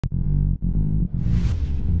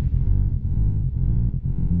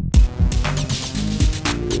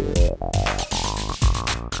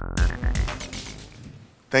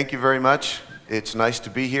Thank you very much. It's nice to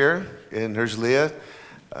be here, and here's Leah.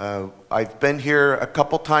 I've been here a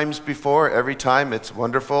couple times before. Every time it's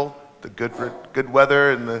wonderful, the good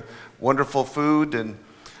weather and the wonderful food. And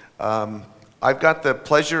I've got the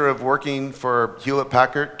pleasure of working for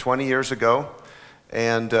Hewlett-Packard 20 years ago,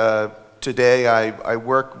 and today I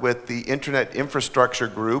work with the Internet Infrastructure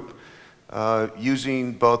Group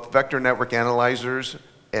using both vector network analyzers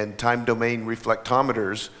and time domain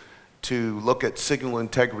reflectometers to look at signal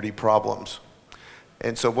integrity problems.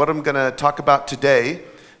 And so what I'm going to talk about today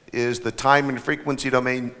is the time and frequency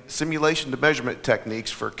domain simulation to measurement techniques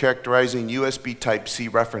for characterizing USB Type-C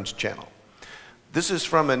reference channel. This is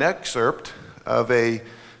from an excerpt of a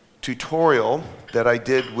tutorial that I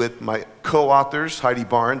did with my co-authors, Heidi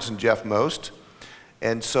Barnes and Jeff Most.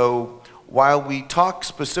 And so while we talk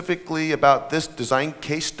specifically about this design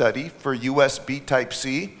case study for USB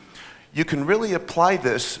Type-C, you can really apply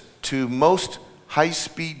this to most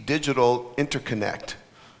high-speed digital interconnect,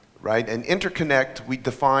 right? An interconnect we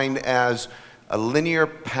define as a linear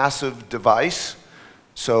passive device,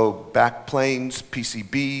 so backplanes,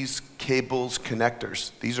 PCBs, cables,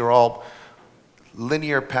 connectors. These are all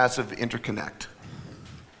linear passive interconnect.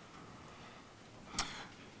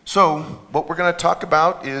 So what we're going to talk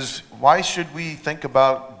about is why should we think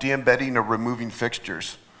about de-embedding or removing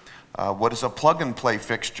fixtures? What is a plug-and-play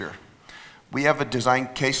fixture? We have a design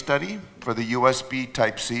case study for the USB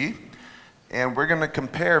Type-C, and we're going to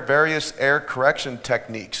compare various error correction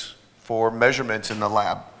techniques for measurements in the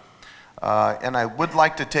lab. And I would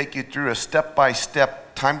like to take you through a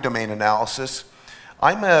step-by-step time domain analysis.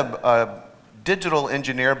 I'm a digital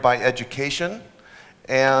engineer by education,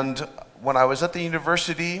 and when I was at the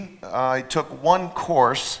university, I took one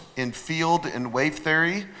course in field and wave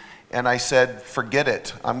theory, and I said, forget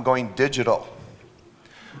it, I'm going digital.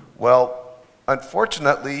 Well,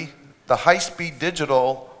 unfortunately, the high-speed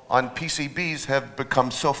digital on PCBs have become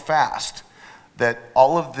so fast that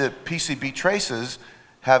all of the PCB traces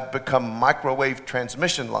have become microwave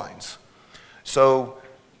transmission lines. So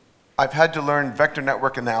I've had to learn vector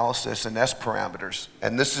network analysis and S parameters,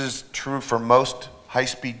 and this is true for most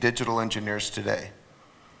high-speed digital engineers today.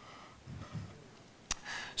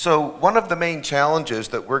 So one of the main challenges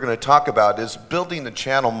that we're going to talk about is building the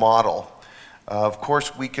channel model. Of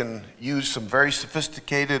course, we can use some very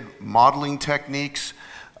sophisticated modeling techniques.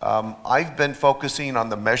 I've been focusing on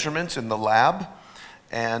the measurements in the lab,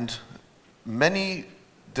 and many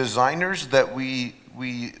designers that we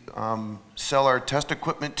sell our test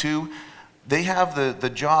equipment to, they have the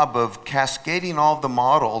job of cascading all of the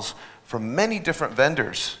models from many different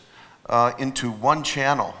vendors into one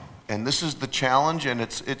channel. And this is the challenge, and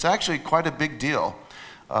it's actually quite a big deal.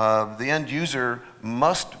 The end user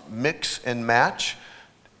must mix and match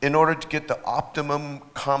in order to get the optimum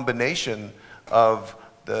combination of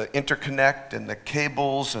the interconnect and the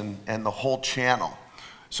cables and the whole channel.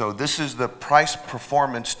 So this is the price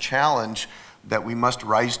performance challenge that we must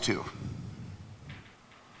rise to.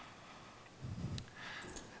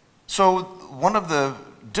 So one of the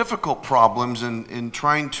difficult problems in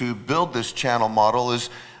trying to build this channel model is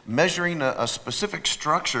measuring a specific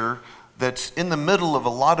structure that's in the middle of a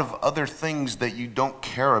lot of other things that you don't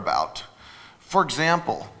care about. For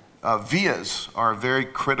example, vias are a very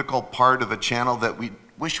critical part of a channel that we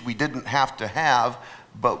wish we didn't have to have,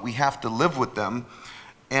 but we have to live with them.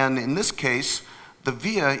 And in this case, the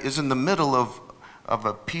via is in the middle of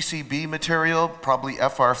a PCB material, probably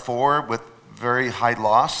FR4 with very high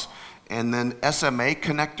loss, and then SMA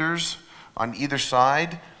connectors on either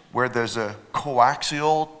side where there's a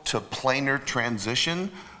coaxial to planar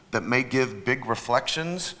transition that may give big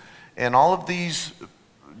reflections. And all of these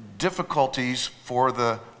difficulties for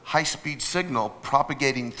the high-speed signal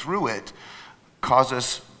propagating through it cause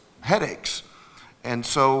us headaches. And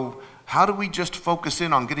so how do we just focus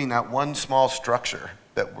in on getting that one small structure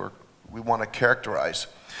that we want to characterize?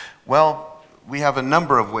 Well, we have a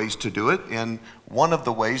number of ways to do it, and one of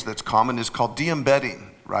the ways that's common is called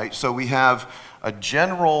de-embedding, right? So we have a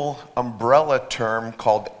general umbrella term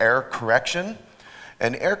called error correction.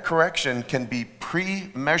 And error correction can be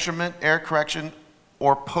pre-measurement error correction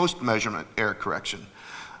or post-measurement error correction.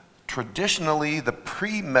 Traditionally, the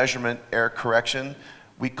pre-measurement error correction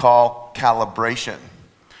we call calibration.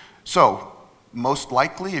 So, most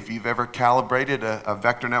likely, if you've ever calibrated a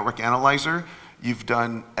vector network analyzer, you've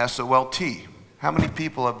done SOLT. How many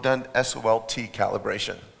people have done SOLT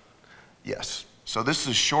calibration? Yes. So this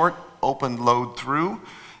is short, open load through,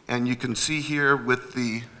 and you can see here with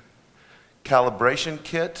the calibration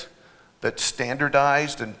kit that's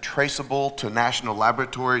standardized and traceable to national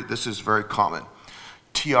laboratory. This is very common.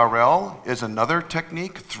 TRL is another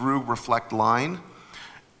technique, through reflect line.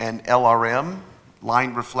 and LRM,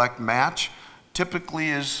 line reflect match, typically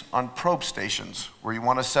is on probe stations, where you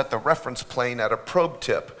want to set the reference plane at a probe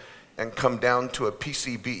tip and come down to a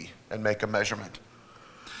PCB and make a measurement.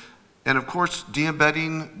 And of course,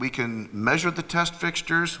 de-embedding, we can measure the test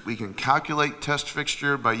fixtures, we can calculate test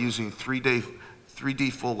fixture by using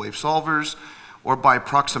 3D full wave solvers, or by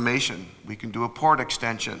approximation. We can do a port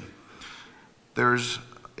extension. There's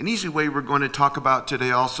an easy way we're going to talk about today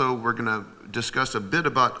also. We're going to discuss a bit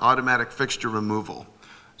about automatic fixture removal.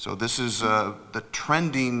 So this is the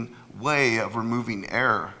trending way of removing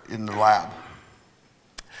error in the lab.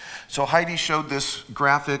 So Heidi showed this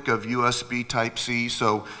graphic of USB Type-C,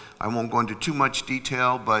 so I won't go into too much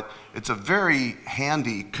detail, but it's a very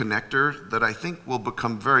handy connector that I think will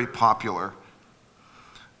become very popular.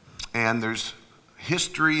 And there's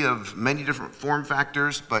history of many different form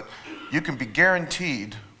factors, but you can be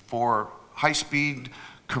guaranteed for high-speed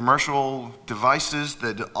commercial devices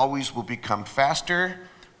that always will become faster,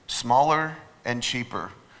 smaller, and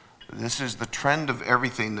cheaper. This is the trend of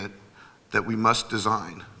everything that we must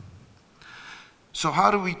design. So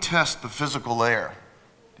how do we test the physical layer?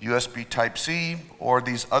 USB Type-C or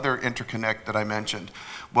these other interconnect that I mentioned?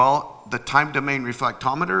 Well, the time domain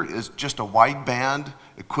reflectometer is just a wideband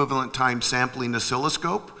equivalent time sampling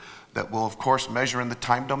oscilloscope that will of course measure in the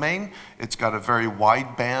time domain. It's got a very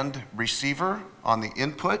wideband receiver on the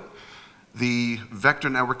input. The vector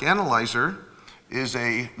network analyzer is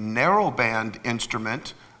a narrowband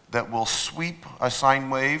instrument that will sweep a sine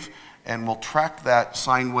wave and will track that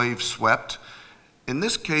sine wave swept. In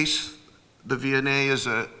this case, the VNA is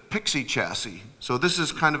a Pixie chassis. So this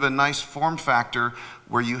is kind of a nice form factor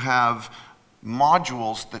where you have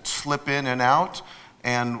modules that slip in and out,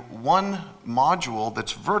 and one module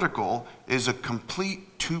that's vertical is a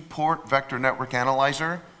complete 2-port vector network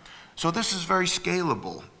analyzer. So this is very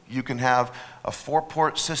scalable. You can have a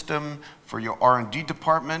 4-port system for your R&D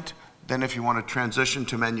department. Then if you want to transition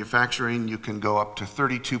to manufacturing, you can go up to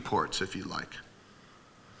 32 ports if you like.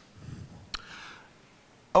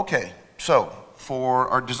 Okay, so for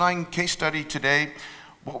our design case study today,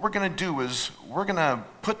 what we're going to do is we're going to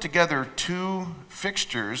put together 2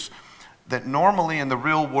 fixtures that normally in the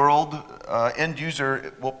real world, end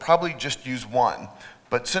user will probably just use one.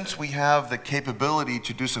 But since we have the capability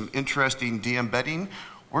to do some interesting de-embedding,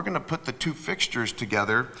 we're going to put the 2 fixtures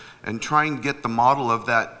together and try and get the model of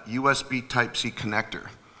that USB Type-C connector.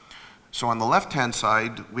 So on the left-hand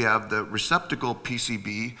side, we have the receptacle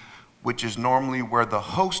PCB, which is normally where the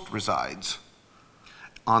host resides.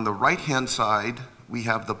 On the right-hand side, we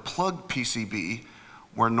have the plug PCB,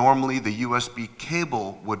 where normally the USB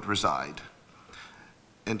cable would reside.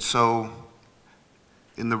 And so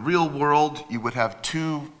in the real world, you would have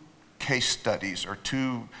 2 case studies or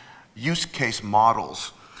 2 use case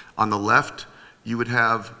models. On the left, you would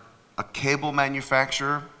have a cable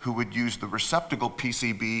manufacturer who would use the receptacle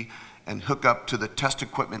PCB and hook up to the test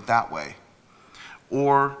equipment that way.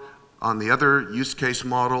 Or on the other use case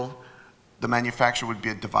model, the manufacturer would be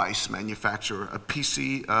a device manufacturer, a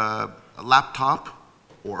PC, a laptop,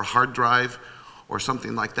 or a hard drive, or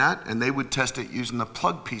something like that, and they would test it using the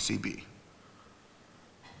plug PCB.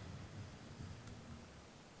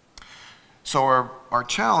 So our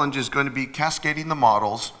challenge is going to be cascading the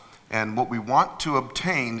models, and what we want to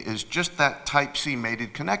obtain is just that Type-C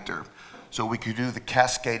mated connector. So we could do the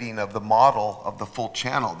cascading of the model of the full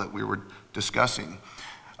channel that we were discussing.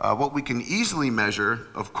 What we can easily measure,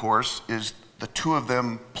 of course, is the 2 of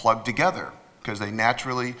them plugged together, because they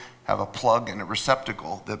naturally have a plug and a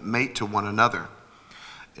receptacle that mate to one another.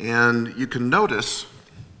 And you can notice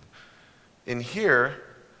in here,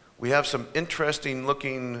 we have some interesting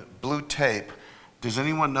looking blue tape. Does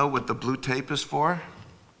anyone know what the blue tape is for?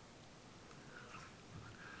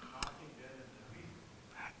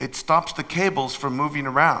 It stops the cables from moving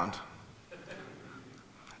around.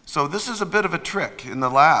 So this is a bit of a trick in the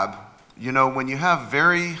lab. You know, when you have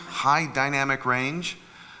very high dynamic range,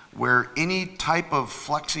 where any type of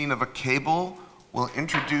flexing of a cable will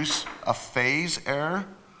introduce a phase error,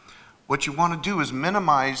 what you want to do is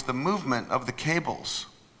minimize the movement of the cables.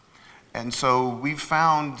 And so we've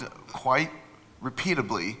found quite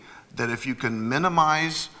repeatably that if you can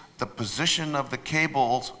minimize the position of the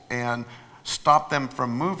cables and stop them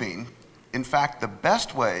from moving, in fact, the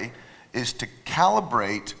best way is to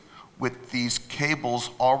calibrate with these cables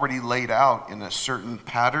already laid out in a certain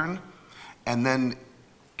pattern, and then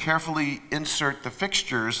carefully insert the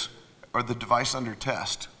fixtures or the device under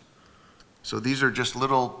test. So these are just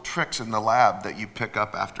little tricks in the lab that you pick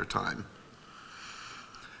up after time.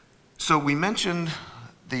 So we mentioned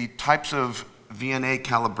the types of VNA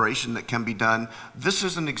calibration that can be done. This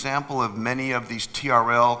is an example of many of these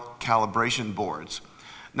TRL calibration boards.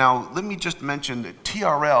 Now, let me just mention that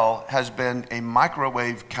TRL has been a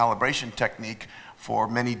microwave calibration technique for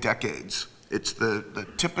many decades. It's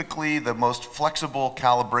typically the most flexible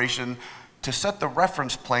calibration to set the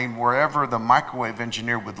reference plane wherever the microwave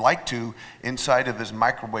engineer would like to inside of his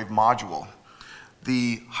microwave module.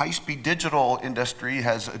 The high-speed digital industry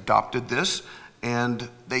has adopted this, and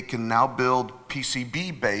they can now build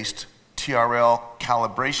PCB-based TRL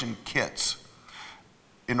calibration kits.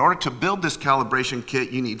 In order to build this calibration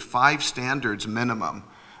kit, you need 5 standards minimum: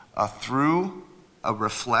 a through, a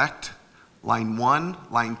reflect, line 1,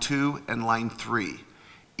 line 2, and line 3.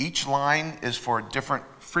 Each line is for a different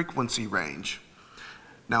frequency range.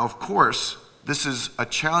 Now, of course, this is a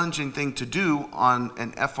challenging thing to do on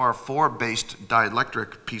an FR4-based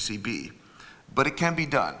dielectric PCB, but it can be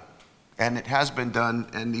done, and it has been done,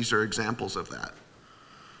 and these are examples of that.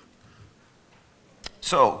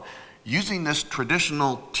 So, using this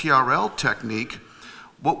traditional TRL technique,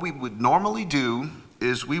 what we would normally do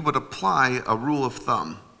is we would apply a rule of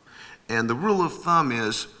thumb. And the rule of thumb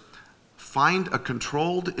is find a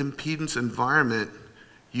controlled impedance environment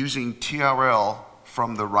using TRL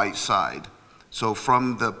from the right side. So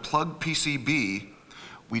from the plug PCB,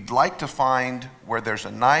 we'd like to find where there's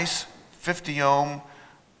a nice 50 ohm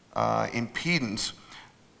impedance.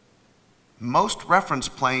 Most reference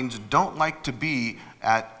planes don't like to be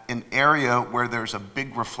at an area where there's a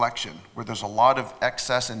big reflection, where there's a lot of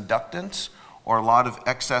excess inductance or a lot of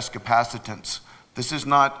excess capacitance. This is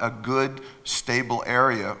not a good, stable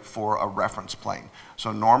area for a reference plane.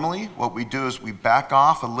 So normally, what we do is we back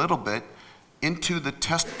off a little bit into the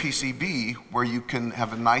test PCB where you can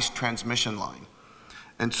have a nice transmission line.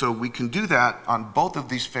 And so we can do that on both of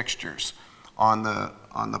these fixtures, on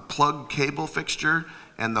the plug cable fixture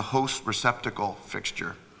and the host receptacle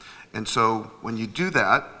fixture. And so when you do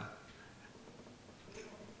that,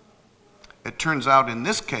 it turns out in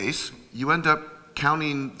this case, you end up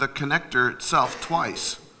counting the connector itself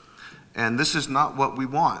twice. And this is not what we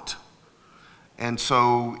want. And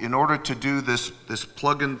so in order to do this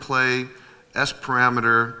plug and play S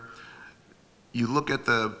parameter, you look at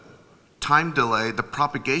the time delay, the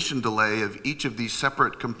propagation delay of each of these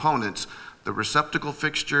separate components, the receptacle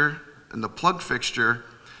fixture and the plug fixture,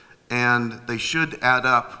 and they should add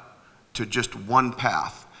up to just one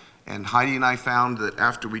path. And Heidi and I found that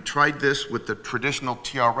after we tried this with the traditional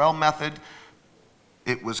TRL method,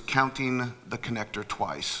 it was counting the connector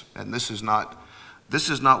twice. And this is not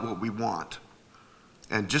what we want.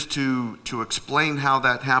 And just to explain how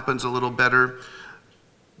that happens a little better,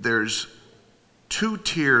 there's 2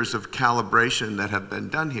 tiers of calibration that have been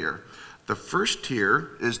done here. The first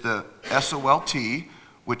tier is the SOLT,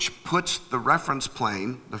 which puts the reference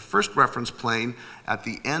plane, the first reference plane, at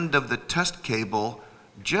the end of the test cable,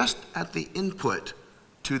 just at the input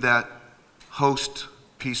to that host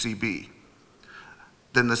PCB.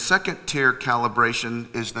 Then the second tier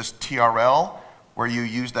calibration is this TRL, where you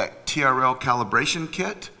use that TRL calibration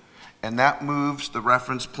kit, and that moves the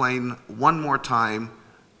reference plane one more time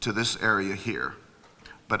to this area here.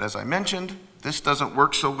 But as I mentioned, this doesn't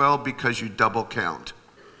work so well because you double count.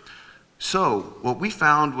 So what we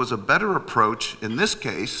found was a better approach in this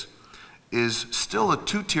case is still a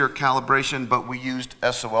 2-tier calibration, but we used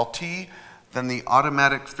SOLT, then the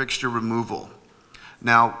automatic fixture removal.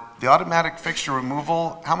 Now, the automatic fixture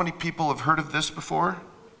removal, how many people have heard of this before?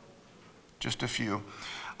 Just a few.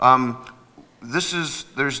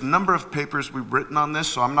 There's a number of papers we've written on this,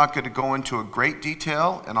 so I'm not going to go into a great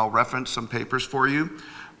detail, and I'll reference some papers for you.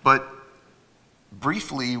 But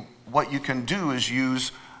briefly, what you can do is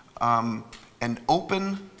use an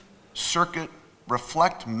open circuit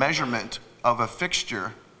reflect measurement of a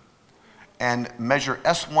fixture and measure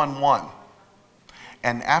S11.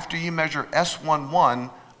 And after you measure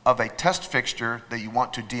S11 of a test fixture that you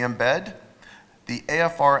want to de-embed, the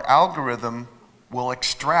AFR algorithm will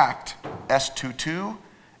extract S22,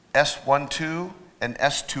 S12, and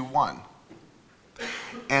S21.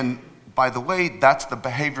 And by the way, that's the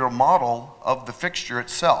behavioral model of the fixture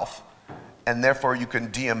itself, and therefore you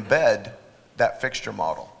can de-embed that fixture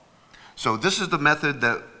model. So this is the method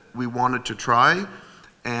that we wanted to try,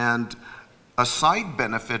 and a side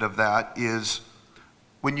benefit of that is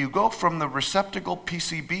when you go from the receptacle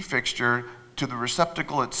PCB fixture to the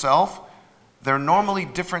receptacle itself, they're normally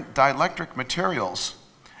different dielectric materials.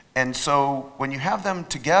 And so when you have them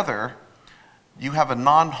together, you have a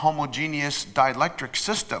non-homogeneous dielectric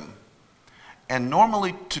system. And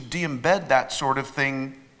normally to de-embed that sort of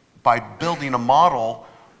thing by building a model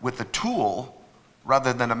with a tool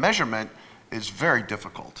rather than a measurement is very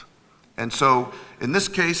difficult. And so in this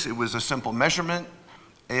case, it was a simple measurement.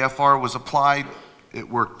 AFR was applied. It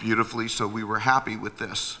worked beautifully, so we were happy with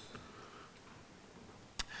this.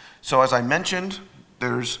 So as I mentioned,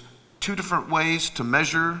 there's two different ways to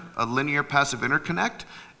measure a linear passive interconnect.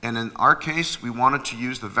 And in our case, we wanted to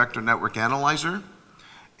use the vector network analyzer.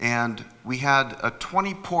 And we had a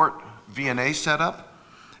 20-port VNA setup.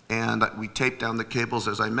 And we taped down the cables,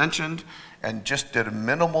 as I mentioned, and just did a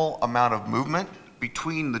minimal amount of movement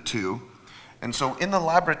between the two. And so in the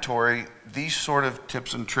laboratory, these sort of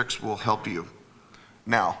tips and tricks will help you.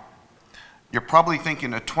 Now, you're probably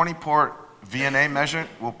thinking a 20-port VNA measure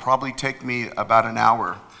will probably take me about an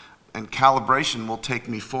hour, and calibration will take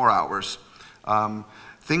me 4 hours.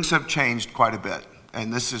 Things have changed quite a bit,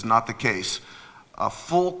 and this is not the case. A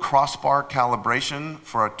full crossbar calibration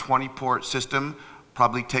for a 20-port system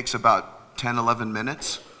probably takes about 10, 11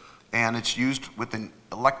 minutes, and it's used with an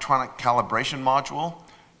electronic calibration module.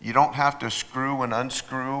 You don't have to screw and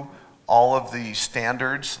unscrew all of the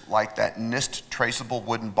standards like that NIST traceable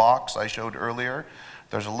wooden box I showed earlier.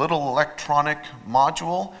 There's a little electronic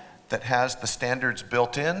module that has the standards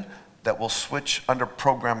built in that will switch under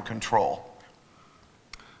program control.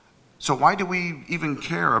 So why do we even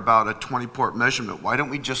care about a 20-port measurement? Why don't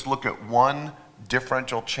we just look at one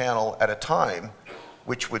differential channel at a time,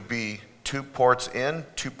 which would be 2 ports in,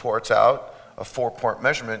 2 ports out, a 4-port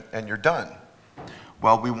measurement, and you're done?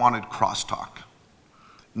 Well, we wanted crosstalk.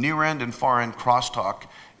 Near-end and far-end crosstalk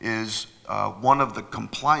is one of the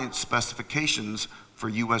compliance specifications for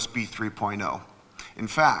USB 3.0. In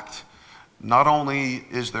fact, not only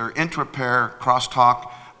is there intra-pair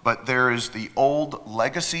crosstalk, but there is the old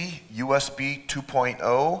legacy USB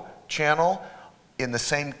 2.0 channel in the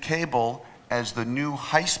same cable as the new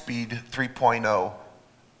high-speed 3.0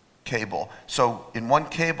 cable. So in one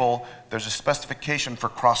cable, there's a specification for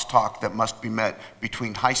crosstalk that must be met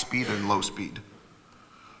between high speed and low speed.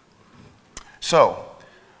 So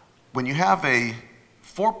when you have a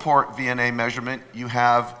 4-port VNA measurement, you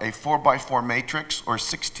have a 4x4 matrix or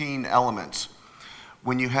 16 elements.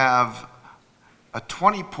 When you have a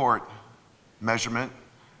 20-port measurement,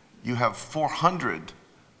 you have 400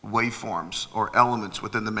 waveforms or elements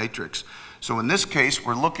within the matrix. So in this case,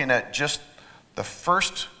 we're looking at just the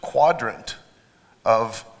first quadrant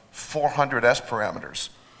of 400 S parameters.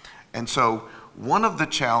 And so one of the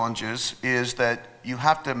challenges is that you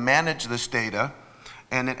have to manage this data,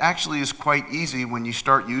 and it actually is quite easy when you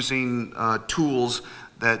start using tools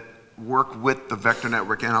that work with the vector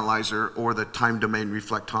network analyzer or the time domain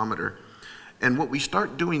reflectometer. And what we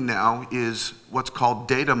start doing now is what's called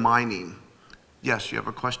data mining. Yes, you have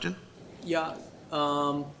a question? Yeah.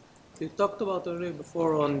 You talked about earlier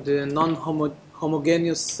before on the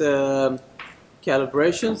non-homogeneous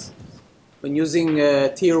calibrations when using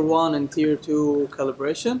tier 1 and tier 2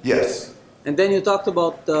 calibration. Yes. And then you talked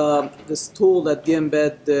about this tool that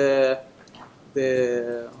de-embed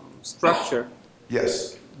the structure.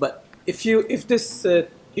 Yes. But if you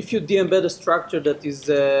de-embed a structure that is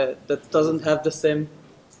that doesn't have the same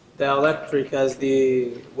dielectric as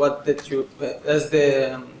the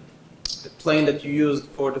plane that you used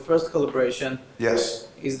for the first calibration. Yes.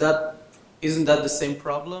 Isn't that the same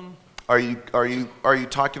problem? Are you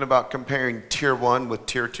talking about comparing tier 1 with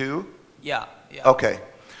tier 2? Yeah. Okay.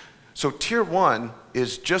 So tier 1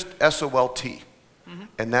 is just SOLT,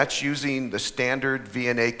 and that's using the standard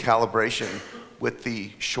VNA calibration with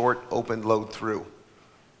the short open load through.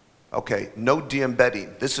 Okay, no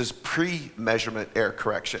de-embedding. This is pre-measurement error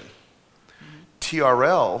correction.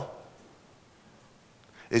 TRL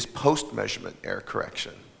is post-measurement error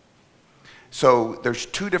correction. So there's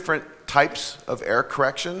 2 different types of error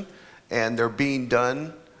correction, and they're being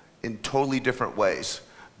done in totally different ways.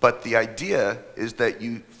 But the idea is that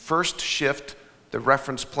you first shift the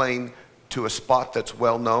reference plane to a spot that's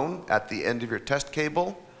well known at the end of your test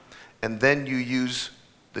cable, and then you use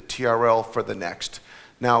the TRL for the next.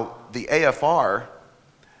 Now, the AFR,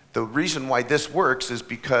 the reason why this works is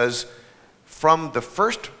because from the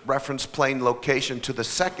first reference plane location to the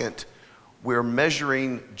second, we're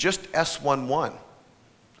measuring just S11.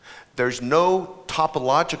 There's no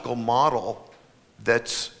topological model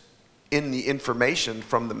that's in the information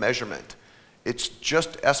from the measurement. It's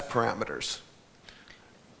just S parameters.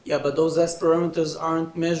 Yeah, but those S parameters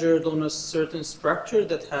aren't measured on a certain structure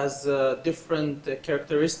that has different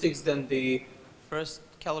characteristics than the first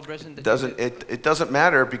calibration that it doesn't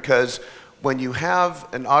matter, because when you have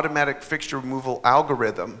an automatic fixture removal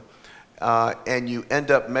algorithm and you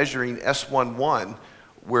end up measuring S11,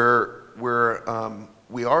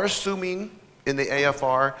 we are assuming in the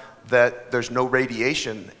AFR that there's no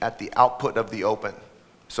radiation at the output of the open.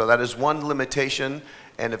 So that is one limitation,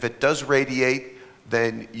 and if it does radiate,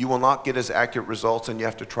 then you will not get as accurate results and you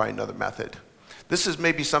have to try another method. This is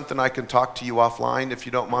maybe something I can talk to you offline if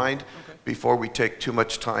you don't mind, before we take too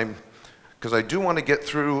much time, because I do want to get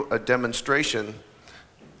through a demonstration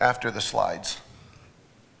after the slides.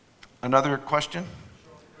 Another question?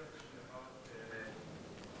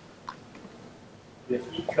 The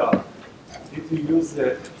eCal. Did you use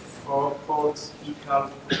the 4-port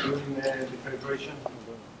eCal for doing the calibration?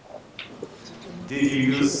 Did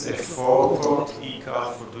you use a 4-port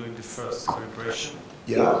eCal for doing the first calibration?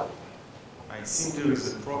 Yeah. I think there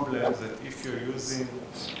is a problem that if you're using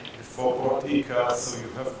the 4-port eCal, so you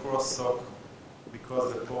have crosstalk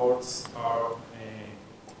because the ports are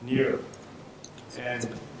near, and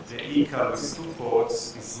the eCal with 2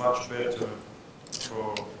 ports is much better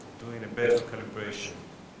for doing a better calibration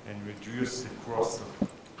and reduce the crosstalk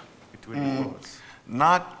between the ports.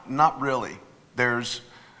 Not really. There's,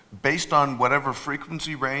 based on whatever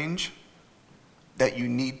frequency range that you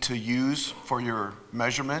need to use for your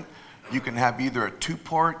measurement, you can have either a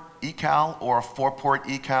 2-port eCal or a 4-port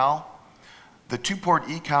eCal. The 2-port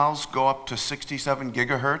eCals go up to 67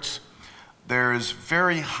 gigahertz. There is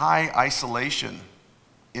very high isolation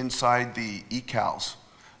inside the eCals.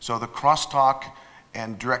 So the crosstalk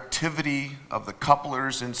and directivity of the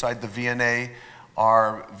couplers inside the VNA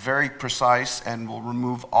are very precise and will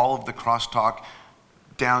remove all of the crosstalk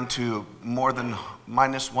down to more than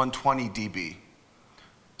minus 120 dB.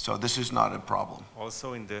 So this is not a problem.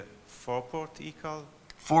 Also in the 4-port eCal?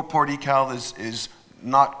 4-port eCal is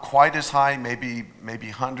not quite as high, maybe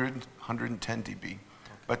 100, 110 dB,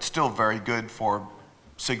 but still very good for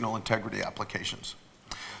signal integrity applications.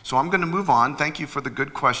 So I'm going to move on. Thank you for the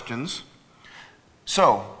good questions.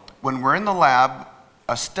 So when we're in the lab,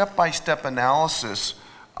 a step-by-step analysis,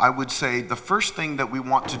 I would say the first thing that we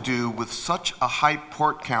want to do with such a high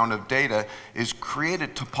port count of data is create a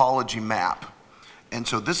topology map. And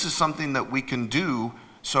so this is something that we can do.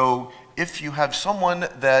 So if you have someone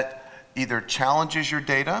that either challenges your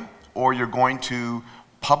data, or you're going to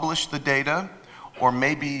publish the data, or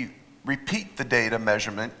maybe repeat the data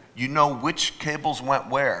measurement, you know which cables went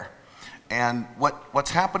where. And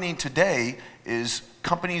what's happening today is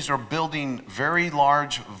companies are building very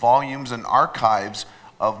large volumes and archives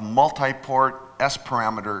of multi-port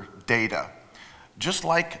S-parameter data. Just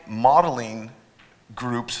like modeling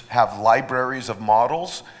groups have libraries of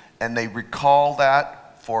models, and they recall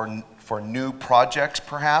that for new projects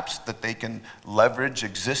perhaps, that they can leverage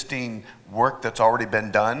existing work that's already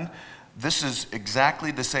been done. This is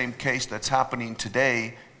exactly the same case that's happening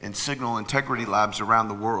today in signal integrity labs around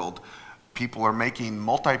the world. People are making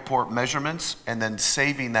multi-port measurements and then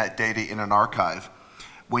saving that data in an archive.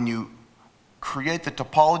 When you create the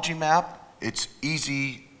topology map, it's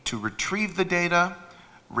easy to retrieve the data,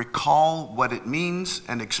 recall what it means,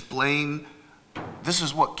 and explain this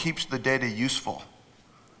is what keeps the data useful.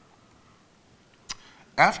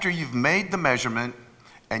 After you've made the measurement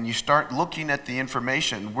and you start looking at the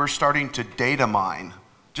information, we're starting to data mine.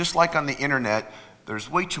 Just like on the internet, there's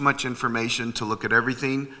way too much information to look at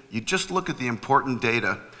everything. You just look at the important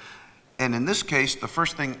data. And in this case, the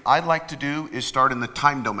first thing I'd like to do is start in the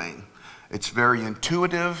time domain. It's very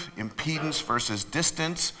intuitive, impedance versus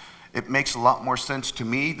distance. It makes a lot more sense to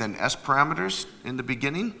me than S parameters in the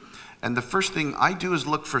beginning. And the first thing I do is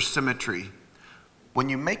look for symmetry. When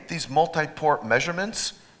you make these multi-port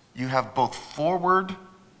measurements, you have both forward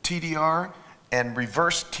TDR and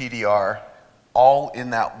reverse TDR all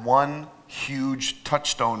in that one huge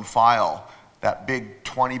touchstone file, that big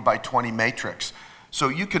 20 by 20 matrix. So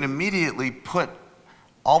you can immediately put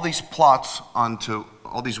all these plots onto,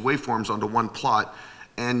 all these waveforms onto one plot,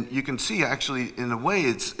 and you can see actually in a way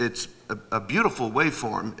it's a beautiful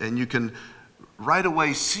waveform, and you can right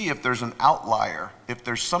away see if there's an outlier. If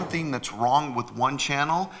there's something that's wrong with one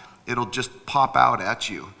channel, it'll just pop out at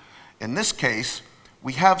you. In this case,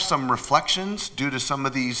 we have some reflections due to some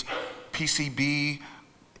of these PCB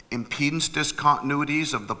impedance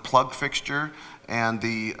discontinuities of the plug fixture and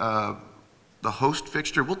the host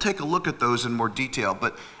fixture. We'll take a look at those in more detail,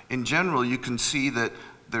 but in general, you can see that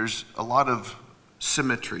there's a lot of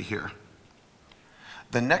symmetry here.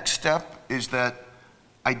 The next step is that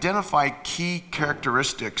identify key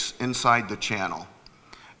characteristics inside the channel.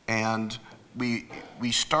 And we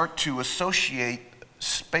start to associate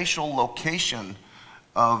spatial location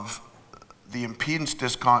of the impedance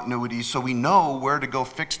discontinuity so we know where to go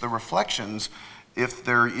fix the reflections if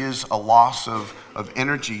there is a loss of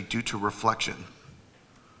energy due to reflection.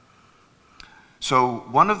 So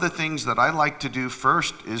one of the things that I like to do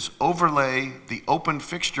first is overlay the open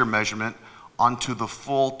fixture measurement onto the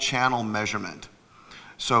full channel measurement.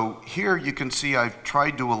 So here you can see I've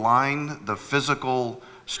tried to align the physical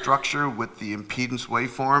structure with the impedance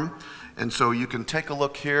waveform. And so you can take a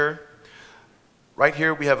look here. Right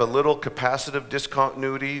here we have a little capacitive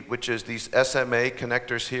discontinuity, which is these SMA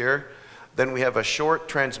connectors here. Then we have a short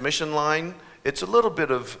transmission line. It's a little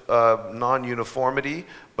bit of non-uniformity,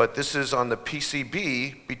 but this is on the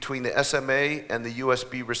PCB between the SMA and the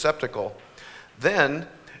USB receptacle. Then,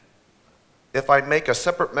 if I make a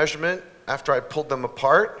separate measurement after I pulled them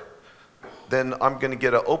apart, then I'm going to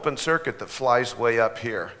get an open circuit that flies way up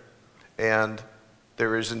here. And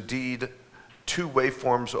there is indeed two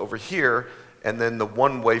waveforms over here, and then the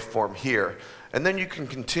one waveform here. And then you can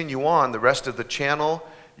continue on the rest of the channel.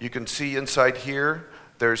 You can see inside here,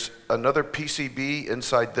 there's another PCB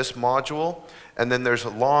inside this module, and then there's a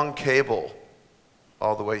long cable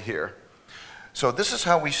all the way here. So this is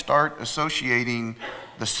how we start associating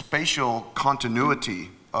the spatial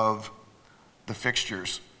continuity of the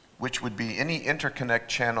fixtures, which would be any interconnect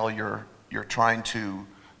channel you're trying to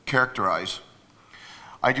characterize.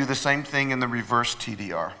 I do the same thing in the reverse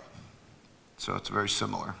TDR. So it's very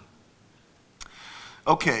similar.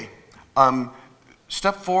 Okay.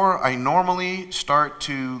 Step 4, I normally start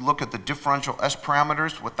to look at the differential S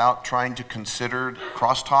parameters without trying to consider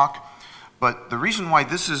crosstalk. But the reason why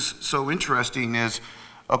this is so interesting is,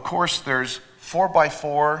 of course, there's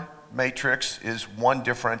 4x4 matrix is one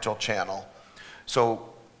differential channel. So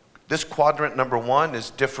this quadrant number 1 is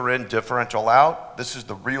differential out. This is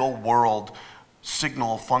the real world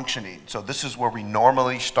signal functioning. So this is where we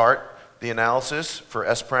normally start the analysis for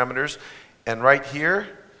S parameters. And right here,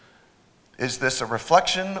 is this a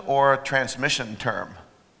reflection or a transmission term?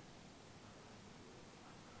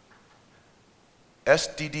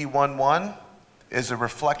 SDD11 is a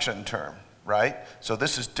reflection term, right? So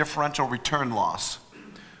this is differential return loss.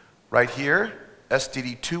 Right here,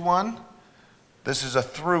 SDD21, this is a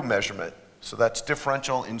through measurement. So that's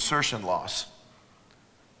differential insertion loss.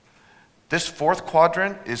 This fourth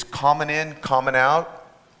quadrant is common in, common out.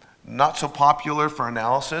 Not so popular for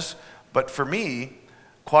analysis, but for me,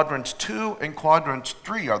 quadrants 2 and quadrants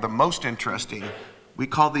 3 are the most interesting. We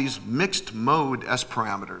call these mixed mode S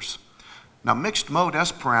parameters. Now, mixed mode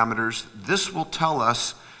S parameters, this will tell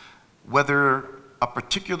us whether a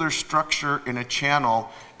particular structure in a channel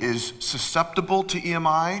is susceptible to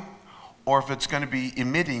EMI or if it's going to be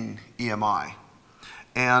emitting EMI.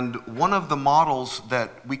 And one of the models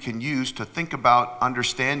that we can use to think about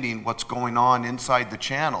understanding what's going on inside the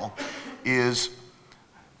channel is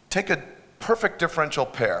take a perfect differential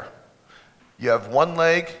pair. You have one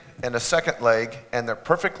leg and a second leg, and they're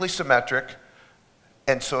perfectly symmetric.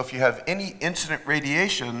 And so if you have any incident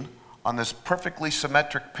radiation on this perfectly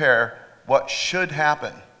symmetric pair, what should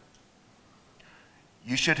happen?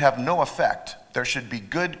 You should have no effect. There should be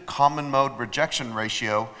good common mode rejection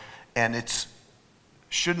ratio, and it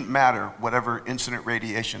shouldn't matter whatever incident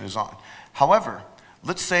radiation is on. However,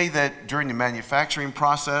 let's say that during the manufacturing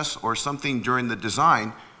process or something during the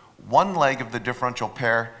design, one leg of the differential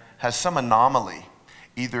pair has some anomaly,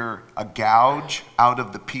 either a gouge out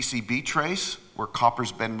of the PCB trace where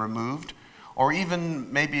copper's been removed, or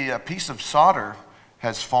even maybe a piece of solder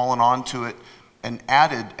has fallen onto it and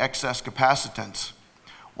added excess capacitance.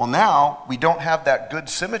 Well, now we don't have that good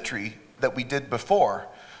symmetry that we did before.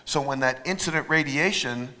 So when that incident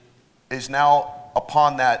radiation is now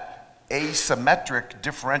upon that asymmetric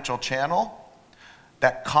differential channel,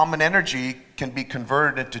 that common energy can be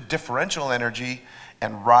converted into differential energy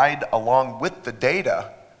and ride along with the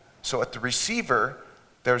data. So at the receiver,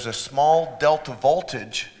 there's a small delta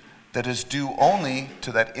voltage that is due only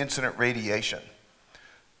to that incident radiation.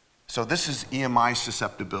 So this is EMI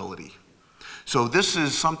susceptibility. So this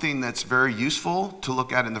is something that's very useful to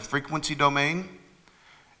look at in the frequency domain.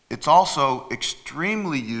 It's also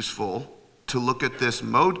extremely useful to look at this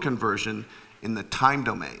mode conversion in the time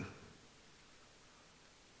domain.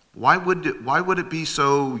 Why would it be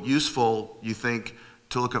so useful, you think,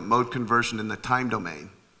 to look at mode conversion in the time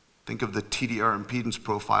domain? Think of the TDR impedance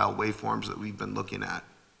profile waveforms that we've been looking at.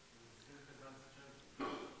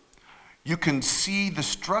 You can see the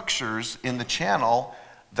structures in the channel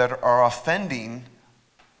that are offending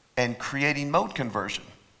and creating mode conversion.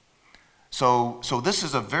 So this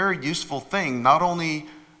is a very useful thing. Not only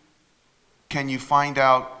can you find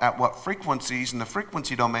out at what frequencies in the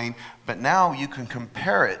frequency domain, but now you can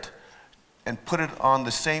compare it and put it on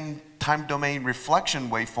the same time domain reflection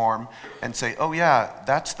waveform and say, oh yeah,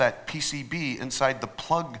 that's that PCB inside the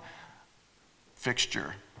plug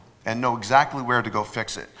fixture, and know exactly where to go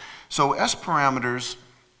fix it. So S parameters,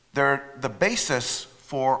 they're the basis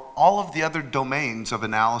for all of the other domains of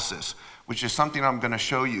analysis, which is something I'm going to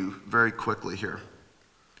show you very quickly here.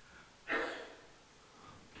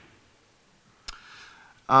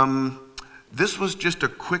 This was just a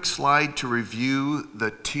quick slide to review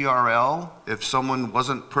the TRL. If someone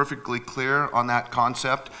wasn't perfectly clear on that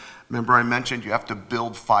concept, remember I mentioned you have to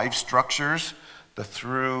build 5 structures, the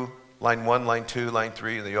through, line 1, line 2, line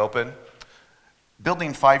 3, and the open.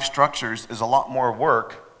 Building 5 structures is a lot more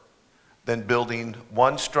work than building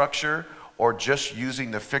 1 structure or just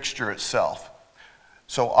using the fixture itself.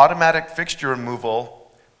 So automatic fixture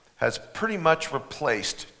removal has pretty much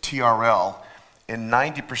replaced TRL in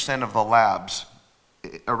 90% of the labs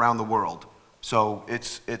around the world. So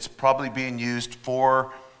it's probably being used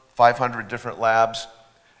for 500 different labs.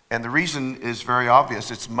 And the reason is very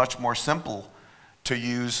obvious. It's much more simple to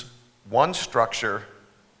use 1 structure,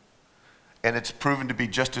 and it's proven to be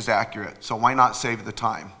just as accurate. So why not save the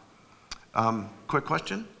time? Quick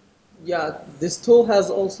question? Yeah, this tool has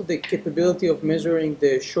also the capability of measuring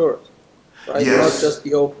the short, right? Yes. Not just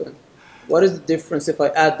the open. What is the difference if I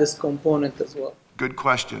add this component as well? Good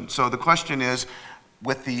question. So the question is,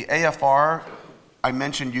 with the AFR, I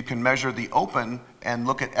mentioned you can measure the open and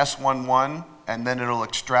look at S11, and then it'll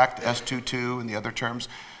extract S22 and the other terms.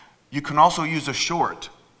 You can also use a short.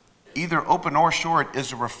 Either open or short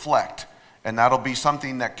is a reflect, and that'll be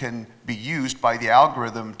something that can be used by the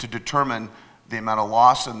algorithm to determine the amount of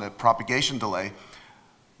loss and the propagation delay.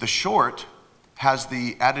 The short has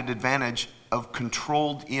the added advantage of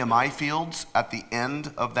controlled EMI fields at the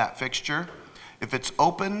end of that fixture. If it's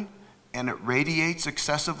open and it radiates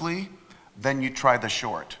excessively, then you try the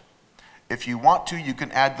short. If you want to, you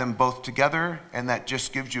can add them both together, and that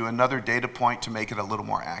just gives you another data point to make it a little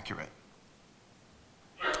more accurate.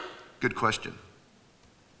 Good question.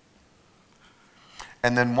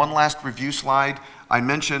 And then one last review slide. I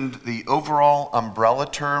mentioned the overall umbrella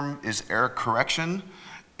term is error correction,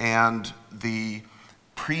 and the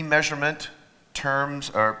pre-measurement terms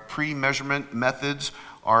or pre-measurement methods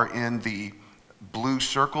are in the blue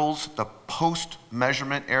circles. The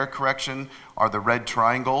post-measurement error correction are the red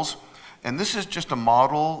triangles. And this is just a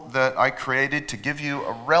model that I created to give you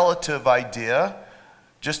a relative idea,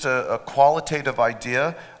 just a qualitative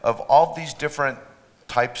idea of all these different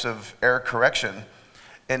types of error correction.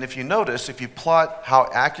 And if you notice, if you plot how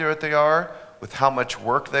accurate they are with how much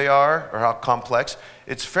work they are or how complex,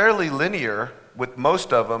 it's fairly linear with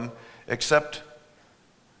most of them, except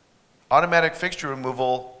automatic fixture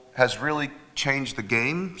removal has really changed the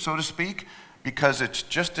game, so to speak, because it's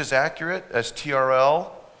just as accurate as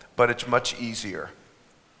TRL, but it's much easier.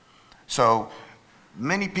 So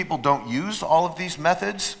many people don't use all of these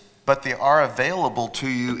methods, but they are available to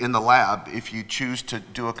you in the lab if you choose to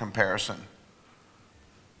do a comparison.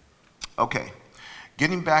 Okay,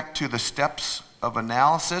 getting back to the steps of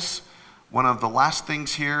analysis, one of the last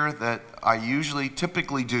things here that I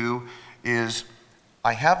typically do is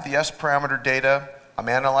I have the S parameter data, I'm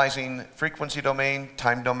analyzing frequency domain,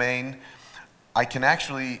 time domain. I can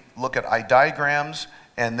actually look at eye diagrams,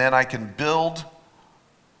 and then I can build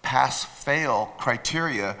pass-fail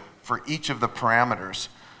criteria for each of the parameters.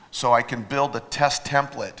 So I can build a test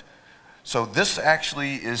template. So this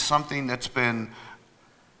actually is something that's been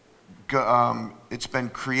it's been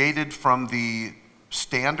created from the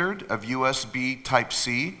standard of USB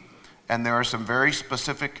Type-C, and there are some very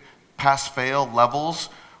specific pass-fail levels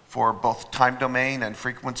for both time domain and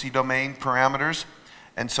frequency domain parameters.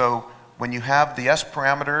 And so when you have the S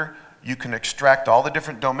parameter, you can extract all the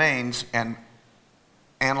different domains and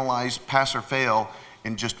analyze pass or fail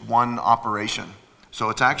in just one operation. So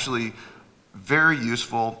it's actually very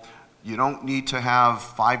useful. You don't need to have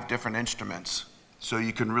 5 different instruments. So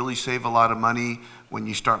you can really save a lot of money when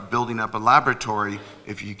you start building up a laboratory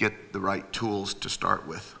if you get the right tools to start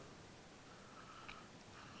with.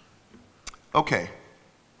 Okay.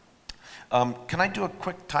 Can I do a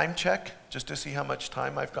quick time check just to see how much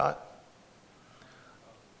time I've got?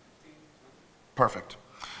 Perfect.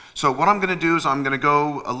 So what I'm going to do is I'm going to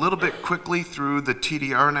go a little bit quickly through the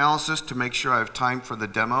TDR analysis to make sure I have time for the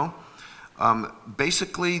demo.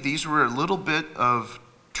 Basically, these were a little bit of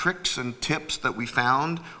tricks and tips that we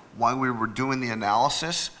found while we were doing the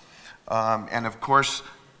analysis. And of course,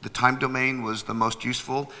 the time domain was the most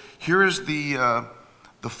useful. Here is the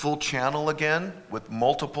full channel again with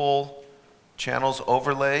multiple channels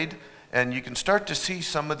overlaid. And you can start to see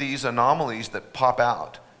some of these anomalies that pop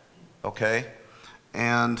out, okay?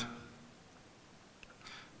 And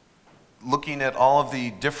looking at all of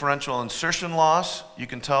the differential insertion loss, you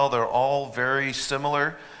can tell they're all very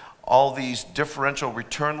similar. All these differential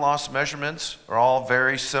return loss measurements are all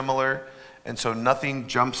very similar, and so nothing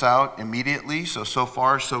jumps out immediately. So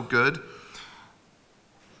far, so good.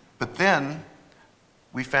 But then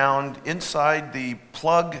we found inside the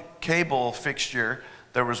plug cable fixture,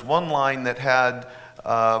 there was one line that had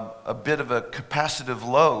a bit of a capacitive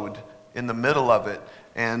load in the middle of it,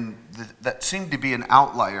 and that seemed to be an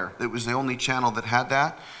outlier. It was the only channel that had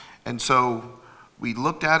that. And so we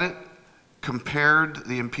looked at it, compared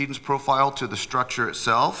the impedance profile to the structure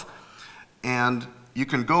itself, and you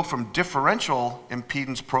can go from differential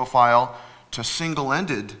impedance profile to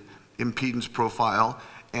single-ended impedance profile,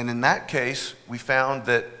 and in that case we found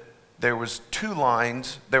that there was two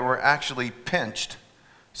lines that were actually pinched.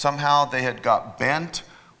 Somehow they had got bent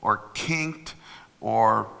or kinked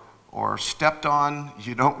or stepped on,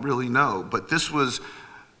 you don't really know, but this was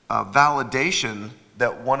a validation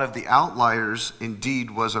that one of the outliers indeed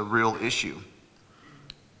was a real issue.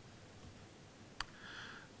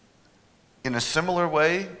 In a similar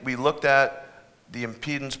way, we looked at the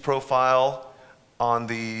impedance profile on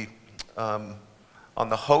the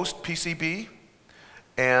host PCB,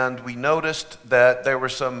 and we noticed that there were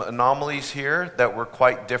some anomalies here that were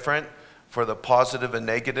quite different for the positive and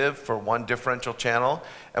negative for one differential channel.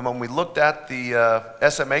 And when we looked at the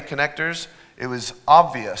SMA connectors, it was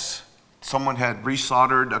obvious someone had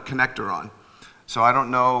resoldered a connector on. So I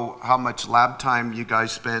don't know how much lab time you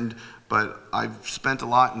guys spend, but I've spent a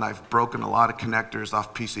lot and I've broken a lot of connectors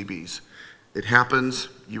off PCBs. It happens,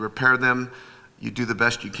 you repair them, you do the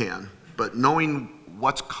best you can. But knowing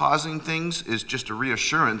what's causing things is just a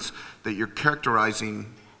reassurance that you're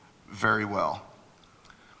characterizing very well.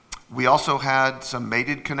 We also had some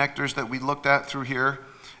mated connectors that we looked at through here,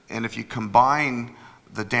 and if you combine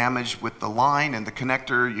the damage with the line and the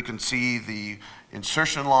connector, you can see the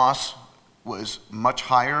insertion loss was much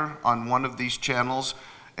higher on one of these channels,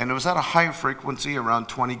 and it was at a higher frequency, around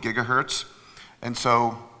 20 gigahertz. And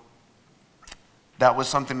so that was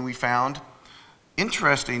something we found.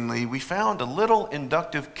 Interestingly, we found a little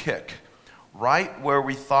inductive kick right where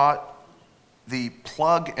we thought the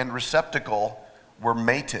plug and receptacle were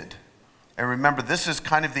mated. And remember, this is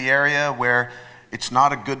kind of the area where it's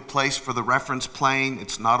not a good place for the reference plane.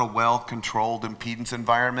 It's not a well-controlled impedance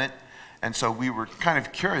environment. And so we were kind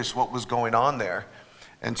of curious what was going on there.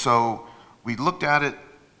 And so we looked at it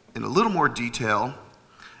in a little more detail,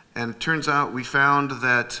 and it turns out we found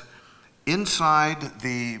that inside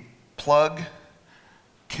the plug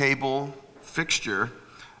cable fixture,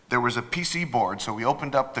 there was a PC board. So we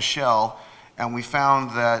opened up the shell, and we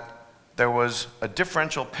found that there was a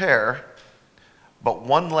differential pair, but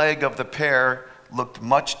one leg of the pair looked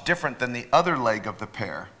much different than the other leg of the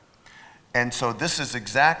pair. And so this is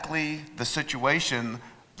exactly the situation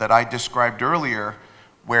that I described earlier,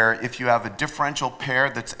 where if you have a differential pair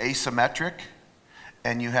that's asymmetric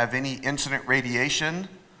and you have any incident radiation,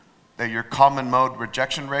 that your common mode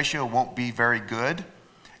rejection ratio won't be very good.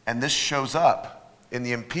 And this shows up in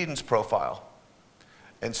the impedance profile.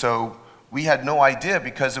 And so we had no idea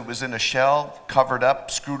because it was in a shell, covered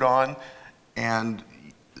up, screwed on, and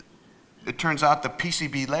it turns out the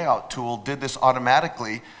PCB layout tool did this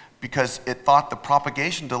automatically because it thought the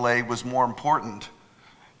propagation delay was more important.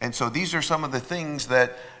 And so these are some of the things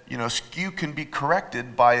that, you know, skew can be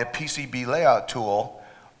corrected by a PCB layout tool,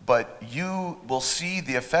 but you will see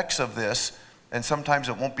the effects of this, and sometimes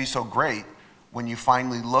it won't be so great when you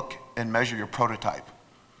finally look and measure your prototype.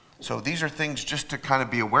 So these are things just to kind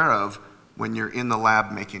of be aware of when you're in the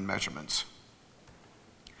lab making measurements.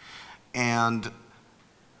 And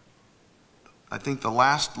I think the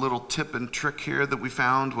last little tip and trick here that we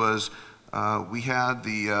found was we had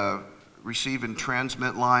the receive and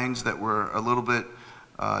transmit lines that were a little bit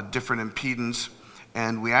different impedance,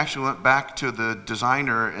 and we actually went back to the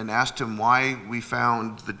designer and asked him why we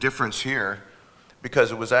found the difference here,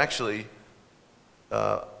 because it was actually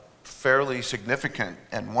fairly significant,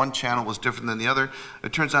 and one channel was different than the other.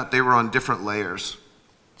 It turns out they were on different layers.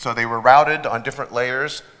 So they were routed on different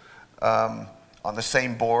layers on the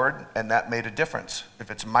same board, and that made a difference, if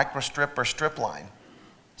it's microstrip or strip line.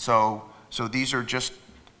 So these are just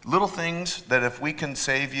little things that if we can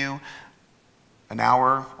save you an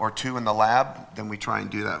hour or two in the lab, then we try and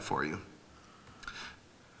do that for you.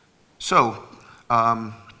 So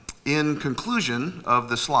in conclusion of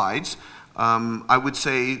the slides, I would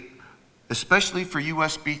say, especially for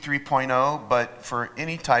USB 3.0, but for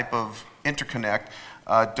any type of interconnect,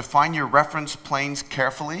 define your reference planes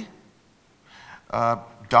carefully.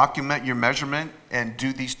 Document your measurement and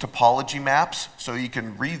do these topology maps so you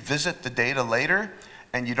can revisit the data later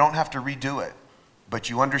and you don't have to redo it, but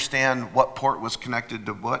you understand what port was connected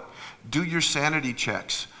to what. Do your sanity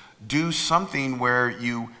checks. Do something where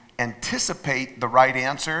you anticipate the right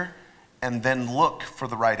answer and then look for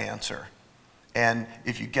the right answer. And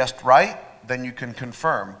if you guessed right, then you can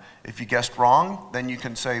confirm. If you guessed wrong, then you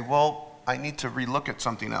can say, well, I need to relook at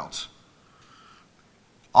something else.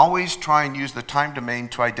 always try and use the time domain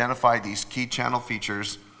to identify these key channel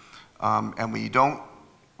features. And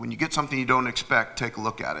when you get something you don't expect, take a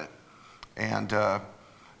look at it. And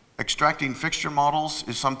extracting fixture models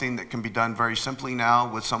is something that can be done very simply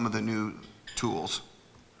now with some of the new tools.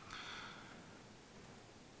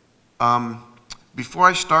 Before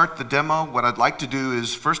I start the demo, what I'd like to do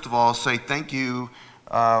is, first of all, say thank you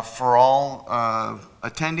for all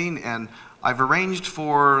attending, and I've arranged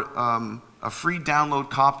for a free download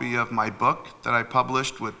copy of my book that I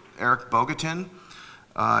published with Eric Bogatin.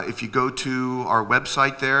 If you go to our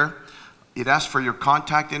website there, it asks for your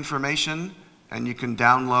contact information, and you can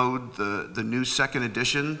download the new second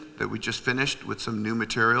edition that we just finished with some new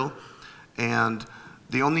material. And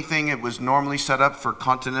the only thing, it was normally set up for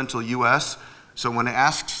continental US, so when it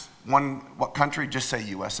asks what country, just say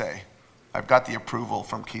USA. I've got the approval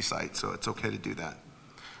from Keysight, so it's okay to do that.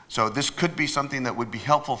 So this could be something that would be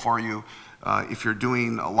helpful for you if you're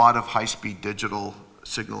doing a lot of high-speed digital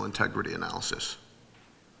signal integrity analysis.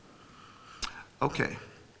 Okay,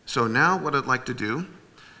 so now what I'd like to do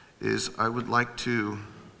is I would like to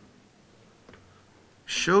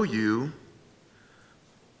show you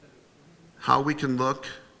how we can look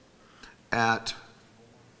at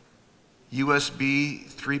USB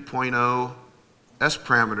 3.0 S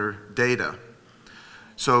parameter data.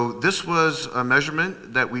 So this was a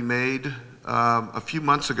measurement that we made a few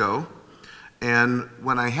months ago, and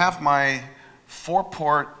when I have my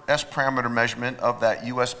 4-port S parameter measurement of that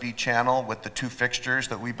USB channel with the 2 fixtures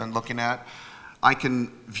that we've been looking at, I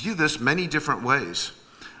can view this many different ways.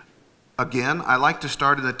 Again, I like to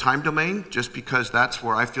start in the time domain just because that's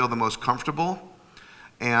where I feel the most comfortable,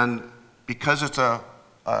 and because it's a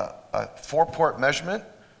 4-port measurement,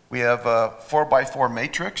 we have a 4x4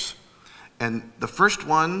 matrix. And the first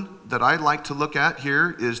one that I like to look at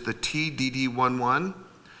here is the TDD11.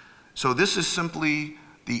 So this is simply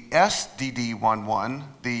the SDD11,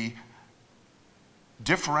 the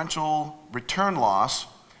differential return loss,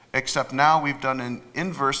 except now we've done an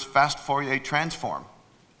inverse fast Fourier transform,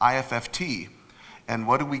 IFFT. And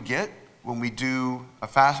what do we get when we do a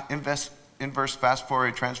inverse fast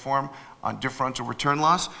Fourier transform on differential return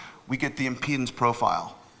loss? We get the impedance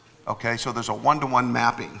profile. Okay, so there's a one-to-one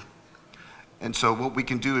mapping. And so what we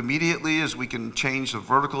can do immediately is we can change the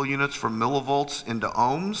vertical units from millivolts into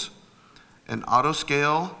ohms and auto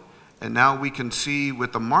scale. And now we can see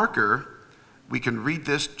with the marker, we can read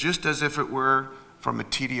this just as if it were from a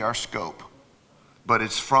TDR scope. But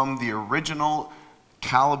it's from the original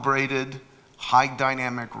calibrated high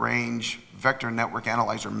dynamic range vector network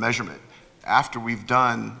analyzer measurement after we've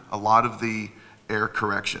done a lot of the error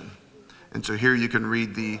correction. And so here you can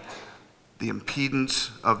read the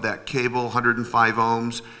impedance of that cable, 105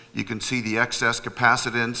 ohms. You can see the excess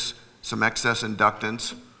capacitance, some excess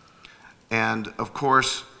inductance. And of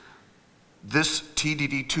course, this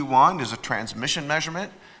TDD21 is a transmission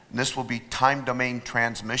measurement, and this will be time domain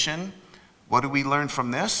transmission. What do we learn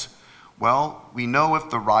from this? Well, we know if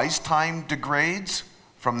the rise time degrades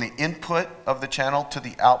from the input of the channel to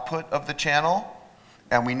the output of the channel,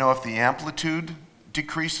 and we know if the amplitude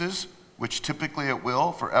decreases, which typically it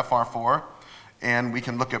will for FR4, and we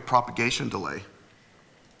can look at propagation delay.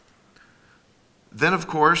 Then, of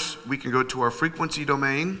course, we can go to our frequency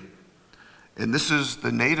domain, and this is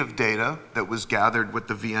the native data that was gathered with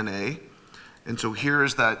the VNA. And so here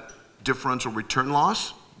is that differential return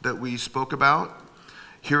loss that we spoke about.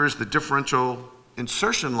 Here is the differential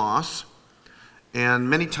insertion loss. And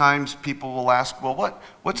many times people will ask, well,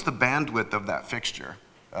 what's the bandwidth of that fixture?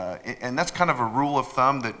 And that's kind of a rule of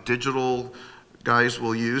thumb that digital guys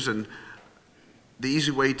will use. And the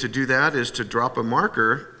easy way to do that is to drop a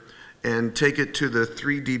marker and take it to the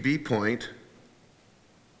 3 dB point.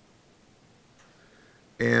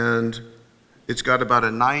 And it's got about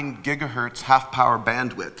a 9 gigahertz half power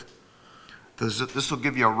bandwidth. This will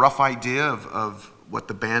give you a rough idea of what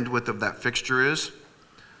the bandwidth of that fixture is.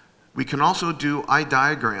 We can also do eye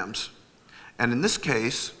diagrams. And in this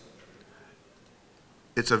case,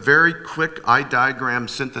 it's a very quick eye diagram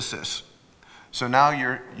synthesis. So now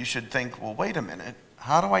you should think, well, wait a minute.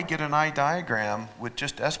 How do I get an eye diagram with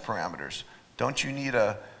just S parameters? Don't you need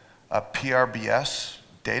a PRBS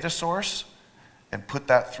data source and put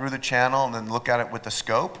that through the channel and then look at it with the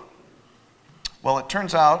scope? Well, it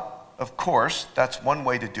turns out, of course, that's one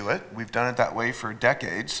way to do it. We've done it that way for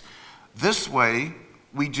decades. This way,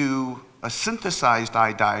 we do a synthesized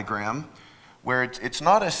eye diagram where it's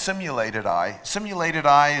not a simulated eye. Simulated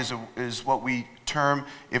eye is what we term,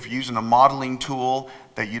 if you're using a modeling tool,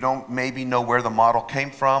 that you don't maybe know where the model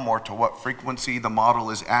came from or to what frequency the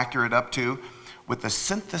model is accurate up to. With a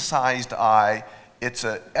synthesized eye, It's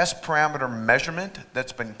a S parameter measurement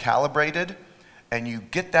that's been calibrated, and you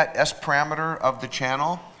get that S parameter of the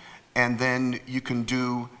channel, and then you can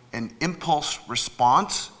do an impulse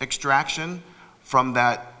response extraction from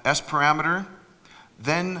that S parameter,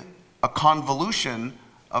 then a convolution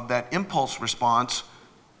of that impulse response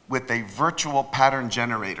with a virtual pattern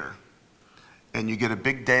generator. And you get a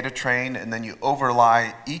big data train, and then you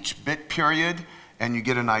overlay each bit period, and you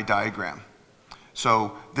get an eye diagram.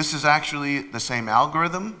 So this is actually the same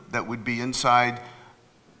algorithm that would be inside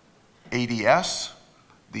ADS,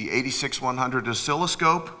 the 86100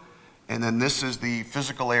 oscilloscope, and then this is the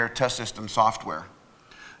physical layer test system software.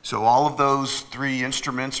 So all of those three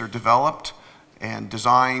instruments are developed and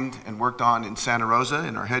designed and worked on in Santa Rosa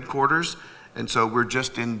in our headquarters. And so we're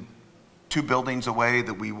just in 2 buildings away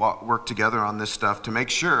that we work together on this stuff to make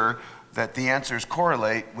sure that the answers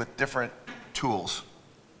correlate with different tools.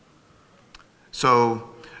 So,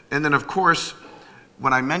 and then of course,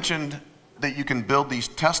 when I mentioned that you can build these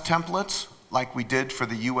test templates like we did for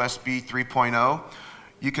the USB 3.0,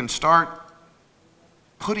 you can start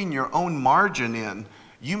putting your own margin in.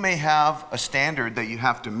 You may have a standard that you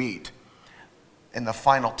have to meet in the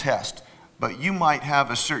final test, but you might have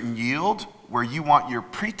a certain yield where you want your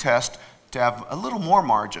pretest to have a little more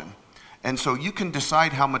margin. And so you can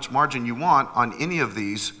decide how much margin you want on any of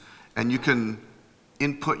these, and you can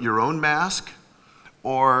input your own mask,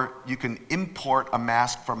 or you can import a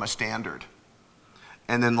mask from a standard.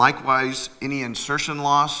 And then likewise, any insertion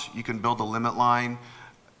loss, you can build a limit line.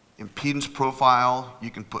 Impedance profile,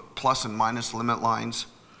 you can put plus and minus limit lines.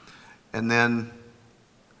 And then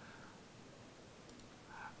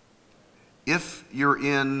if you're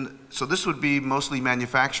in, so this would be mostly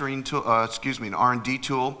manufacturing tool, an R&D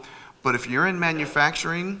tool, but if you're in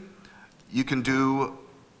manufacturing, you can do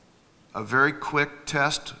a very quick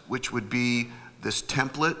test, which would be this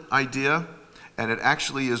template idea, and it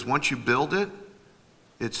actually is, once you build it,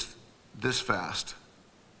 it's this fast.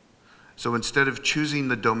 So instead of choosing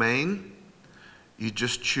the domain, you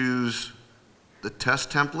just choose the test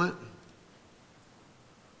template,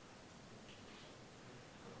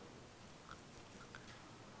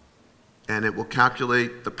 and it will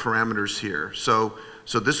calculate the parameters here. So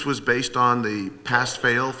this was based on the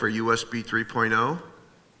pass-fail for USB 3.0.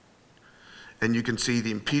 And you can see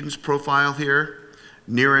the impedance profile here,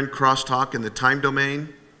 near-end crosstalk in the time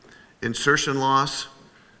domain, insertion loss,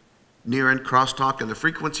 near-end crosstalk in the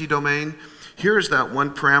frequency domain. Here's that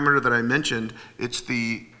one parameter that I mentioned. It's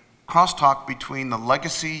the crosstalk between the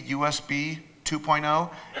legacy USB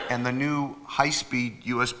 2.0 and the new high-speed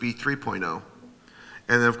USB 3.0.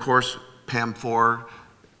 And then, of course, PAM4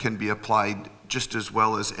 can be applied just as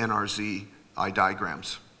well as NRZ eye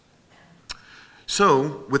diagrams.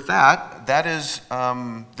 So with that, that is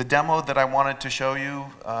the demo that I wanted to show you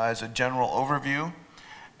as a general overview.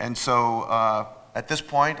 And so at this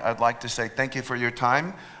point, I'd like to say thank you for your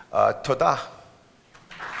time. Toda.